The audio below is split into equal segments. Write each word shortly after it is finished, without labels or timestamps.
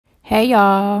Hey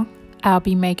y'all, I'll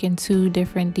be making 2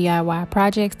 different DIY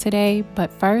projects today,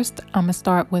 but first I'm gonna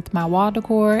start with my wall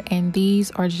decor, and these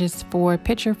are just 4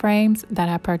 picture frames that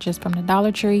I purchased from the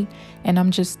Dollar Tree, and I'm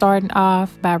just starting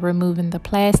off by removing the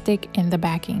plastic and the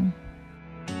backing.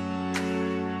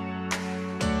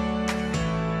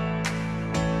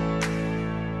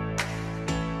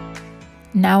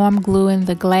 Now I'm gluing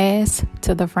the glass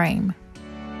to the frame.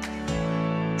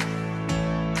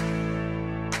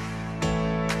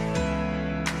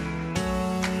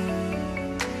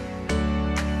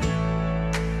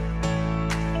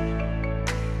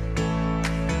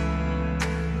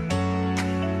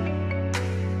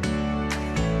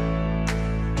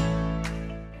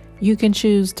 You can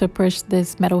choose to push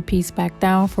this metal piece back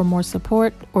down for more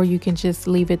support, or you can just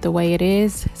leave it the way it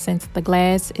is since the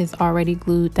glass is already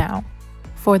glued down.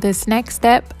 For this next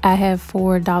step, I have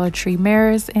 4 Dollar Tree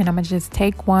mirrors, and I'm gonna just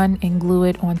take one and glue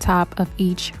it on top of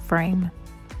each frame.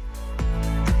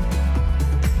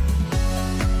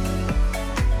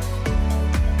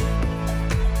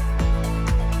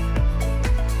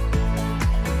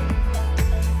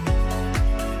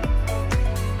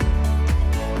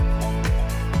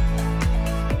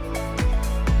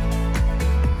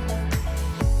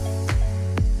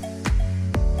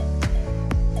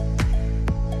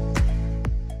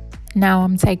 Now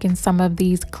I'm taking some of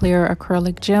these clear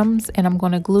acrylic gems and I'm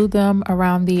going to glue them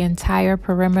around the entire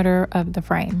perimeter of the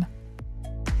frame.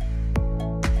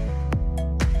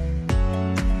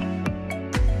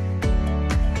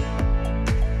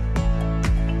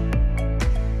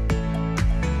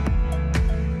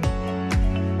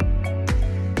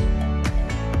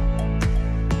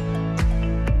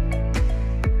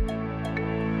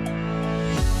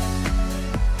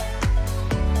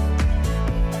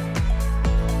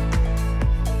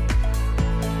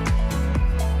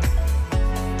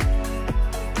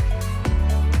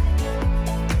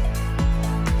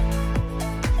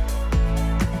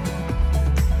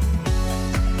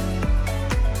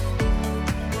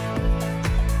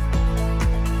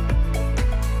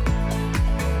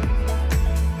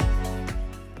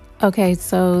 Okay,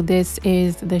 so this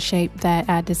is the shape that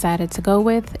I decided to go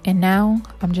with, and now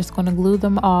I'm just going to glue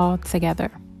them all together.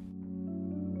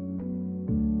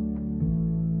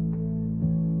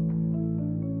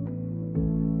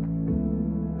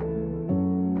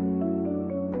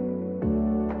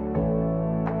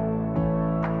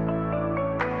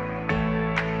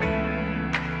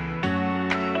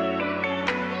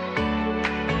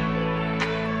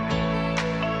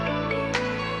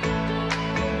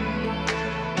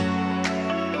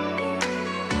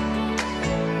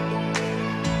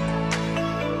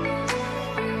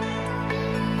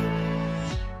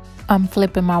 I'm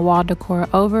flipping my wall decor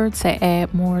over to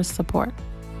add more support.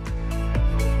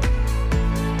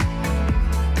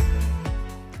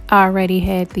 I already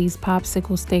had these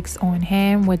popsicle sticks on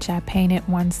hand, which I painted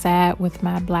one side with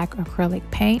my black acrylic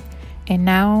paint, and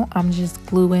now I'm just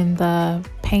gluing the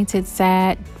painted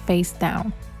side face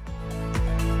down.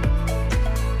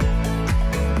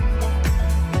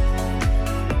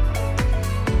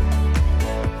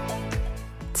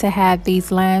 To have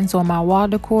these lines on my wall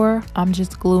decor, I'm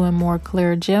just gluing more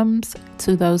clear gems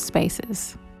to those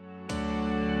spaces.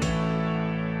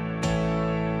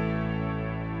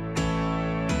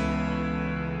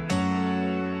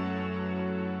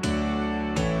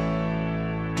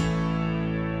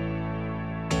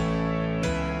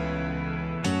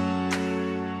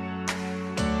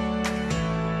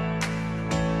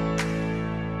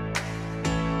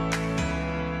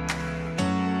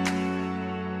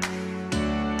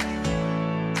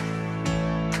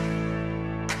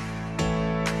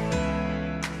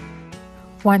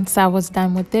 Once I was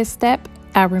done with this step,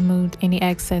 I removed any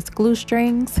excess glue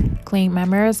strings, cleaned my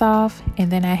mirrors off,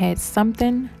 and then I had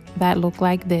something that looked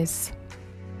like this.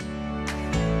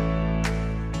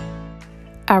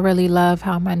 I really love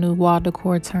how my new wall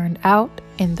decor turned out,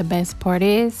 and the best part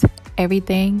is,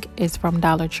 everything is from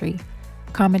Dollar Tree.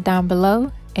 Comment down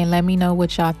below and let me know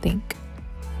what y'all think.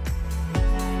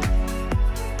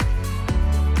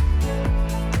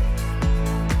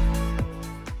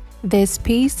 This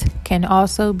piece can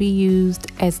also be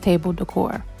used as table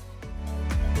decor.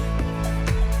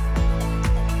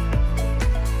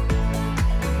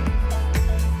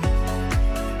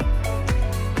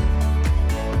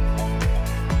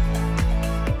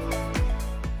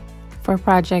 For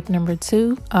project number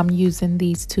 2, I'm using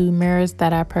these 2 mirrors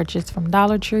that I purchased from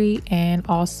Dollar Tree, and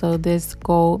also this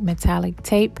gold metallic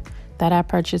tape that I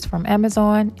purchased from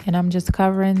Amazon, and I'm just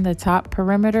covering the top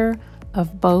perimeter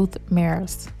of both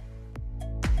mirrors.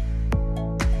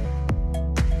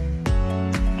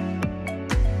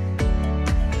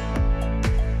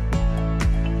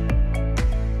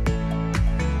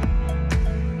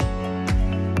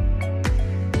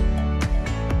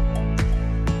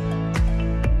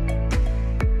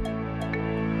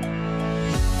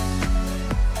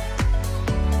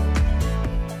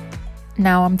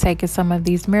 Now I'm taking some of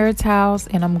these mirror tiles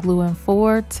and I'm gluing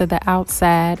 4 to the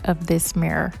outside of this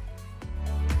mirror.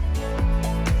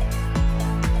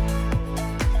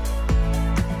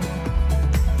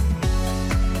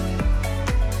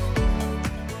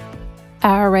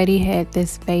 I already had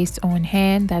this vase on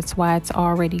hand, that's why it's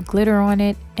already glitter on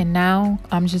it. And now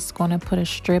I'm just going to put a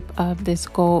strip of this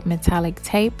gold metallic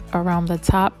tape around the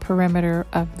top perimeter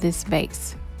of this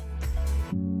vase.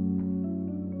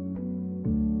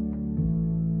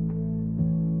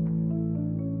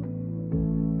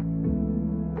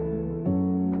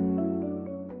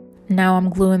 Now I'm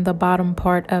gluing the bottom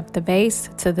part of the vase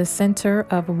to the center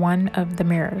of one of the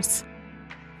mirrors.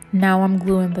 Now I'm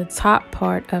gluing the top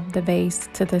part of the vase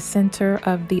to the center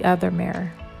of the other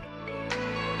mirror.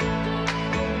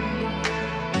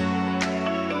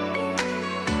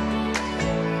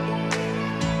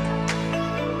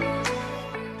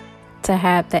 To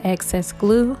have the excess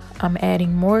glue, I'm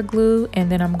adding more glue and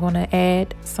then I'm going to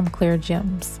add some clear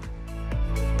gems.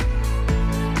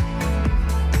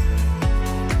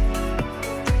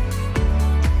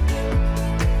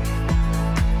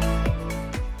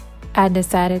 I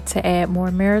decided to add more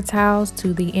mirror tiles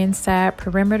to the inside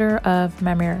perimeter of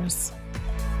my mirrors.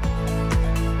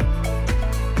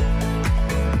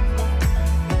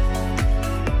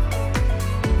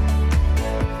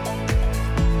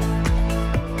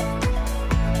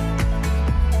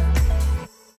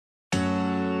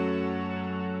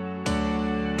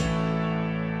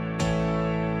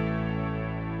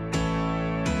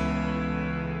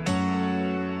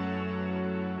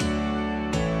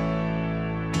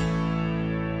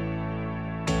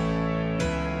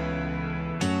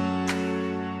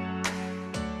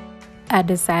 I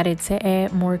decided to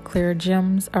add more clear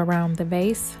gems around the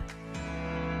vase.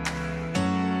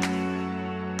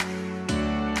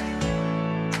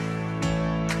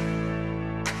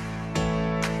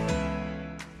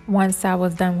 Once I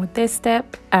was done with this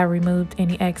step, I removed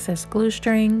any excess glue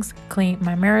strings, cleaned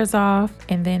my mirrors off,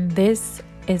 and then this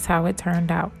is how it turned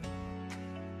out.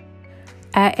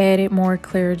 I added more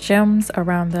clear gems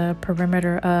around the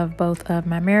perimeter of both of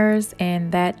my mirrors,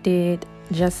 and that did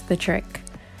just the trick.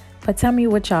 But tell me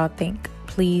what y'all think.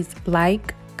 Please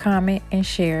like, comment, and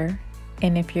share.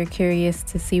 And if you're curious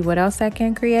to see what else I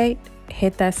can create,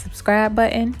 hit that subscribe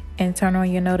button and turn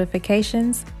on your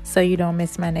notifications so you don't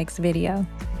miss my next video.